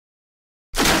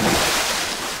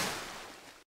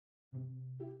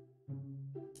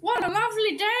What a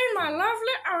lovely day in my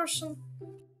lovely ocean.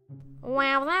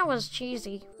 Wow, that was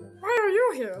cheesy. Why are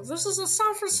you here? This is a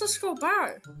San Francisco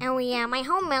Bay. Oh yeah, my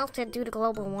home melted due to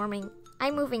global warming.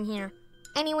 I'm moving here.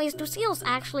 Anyways, do seals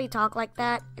actually talk like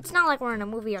that? It's not like we're in a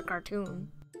movie or cartoon.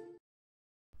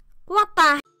 What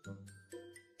the?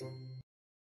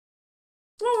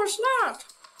 No, it's not.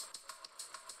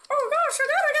 Oh gosh, I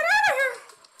gotta get out of here.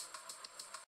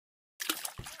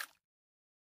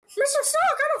 Mr.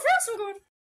 Stark, I don't feel so good.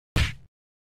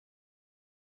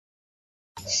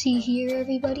 See here,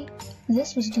 everybody?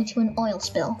 This was due to an oil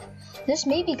spill. This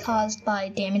may be caused by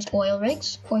damaged oil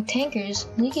rigs or tankers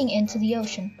leaking into the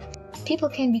ocean. People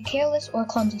can be careless or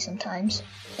clumsy sometimes.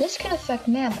 This can affect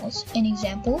mammals. An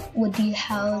example would be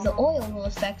how the oil will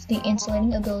affect the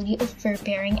insulating ability of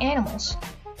fur-bearing animals.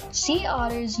 Sea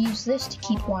otters use this to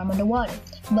keep warm underwater,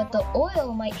 but the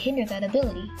oil might hinder that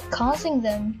ability, causing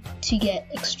them to get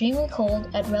extremely cold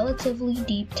at relatively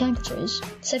deep temperatures,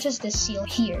 such as this seal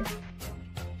here.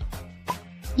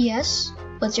 Yes?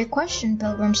 What's your question,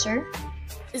 Pilgrim Sir?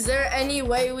 Is there any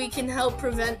way we can help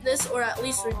prevent this or at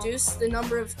least reduce the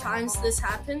number of times this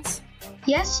happens?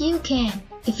 Yes, you can.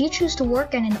 If you choose to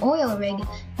work on an oil rig,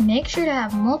 make sure to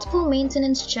have multiple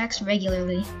maintenance checks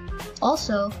regularly.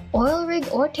 Also, oil rig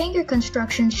or tanker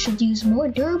construction should use more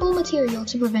durable material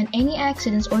to prevent any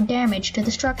accidents or damage to the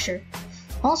structure.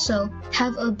 Also,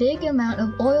 have a big amount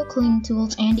of oil cleaning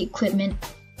tools and equipment.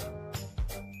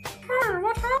 Hey,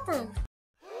 what happened?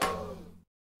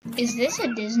 Is this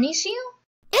a Disney seal?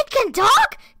 It can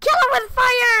talk? Kill it with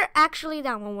fire! Actually,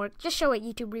 that won't work. Just show it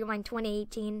YouTube Rewind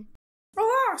 2018.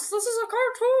 Relax, this is a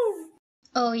cartoon.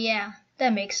 Oh yeah,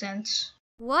 that makes sense.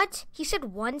 What? He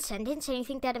said one sentence and you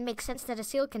think that it makes sense that a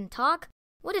seal can talk?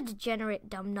 What a degenerate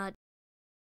dumb nut.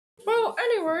 Well,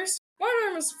 anyways, my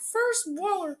name is First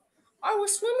Boiler. I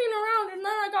was swimming around and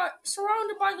then I got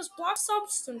surrounded by this black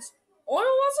substance. Oil,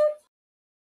 was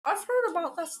it? I've heard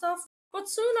about that stuff, but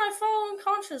soon I fell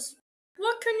unconscious.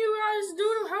 What can you guys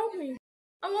do to help me?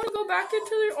 I want to go back into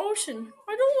the ocean.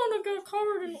 I don't want to get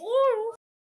covered in oil.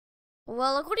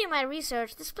 Well, according to my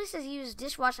research, this place has used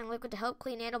dishwashing liquid to help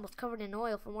clean animals covered in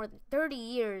oil for more than 30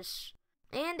 years.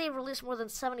 And they've released more than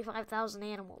 75,000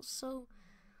 animals. So,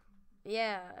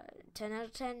 yeah, 10 out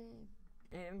of 10.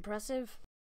 Impressive.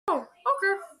 Oh,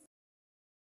 okay.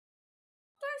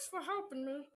 Thanks for helping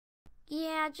me.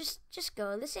 Yeah, just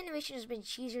go. This animation has been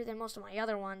cheesier than most of my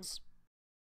other ones.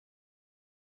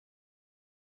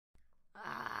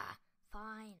 Ah,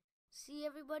 fine. See,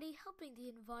 everybody, helping the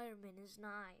environment is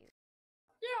nice.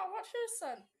 Yeah, what she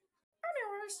said.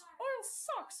 Anyways, oil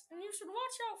sucks, and you should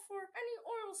watch out for any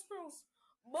oil spills.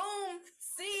 Boom!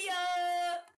 See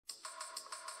ya!